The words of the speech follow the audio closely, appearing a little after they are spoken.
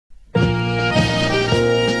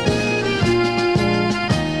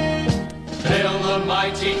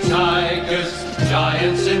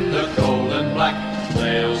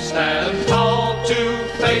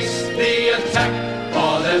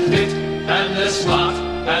smart,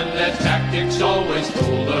 and their tactics always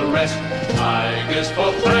fool the rest. Tigers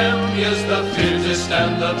for premiers, the fiercest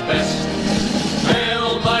and the best.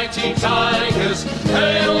 Hail mighty Tigers,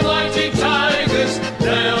 hail mighty Tigers,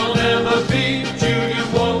 they'll never beat you, you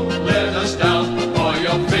won't let us down. For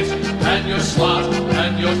you're fit and you're smart,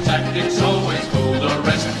 and your tactics always fool the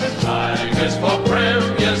rest. Tigers for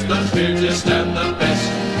premiers, the fiercest and the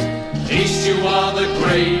best. East, you are the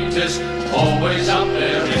greatest, always up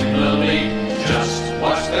there in the lead. Just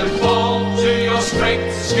watch them fall to your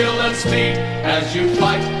strength, skill and speed, as you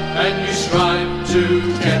fight and you strive to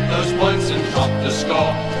get those points and top the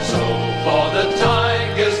score. So for the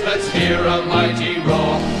Tigers, let's hear a mighty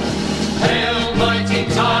roar. Hail mighty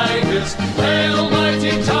Tigers, hail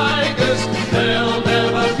mighty Tigers, they'll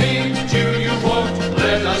never beat you, you won't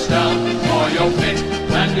let us down. For you're fit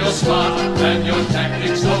and you're smart, and your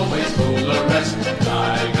tactics always fool the rest.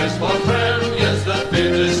 Tigers for premiers, the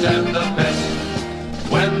fittest and the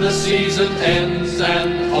best. When the season ends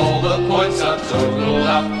and all the points are totaled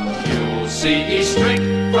up, you'll see each streak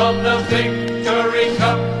from the victory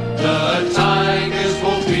cup. The Tigers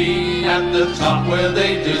will be at the top where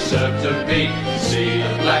they deserve to be. See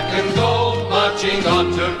the black and gold marching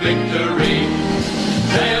on to victory.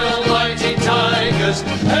 Hail mighty Tigers,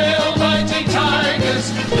 hail mighty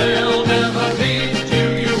Tigers, they'll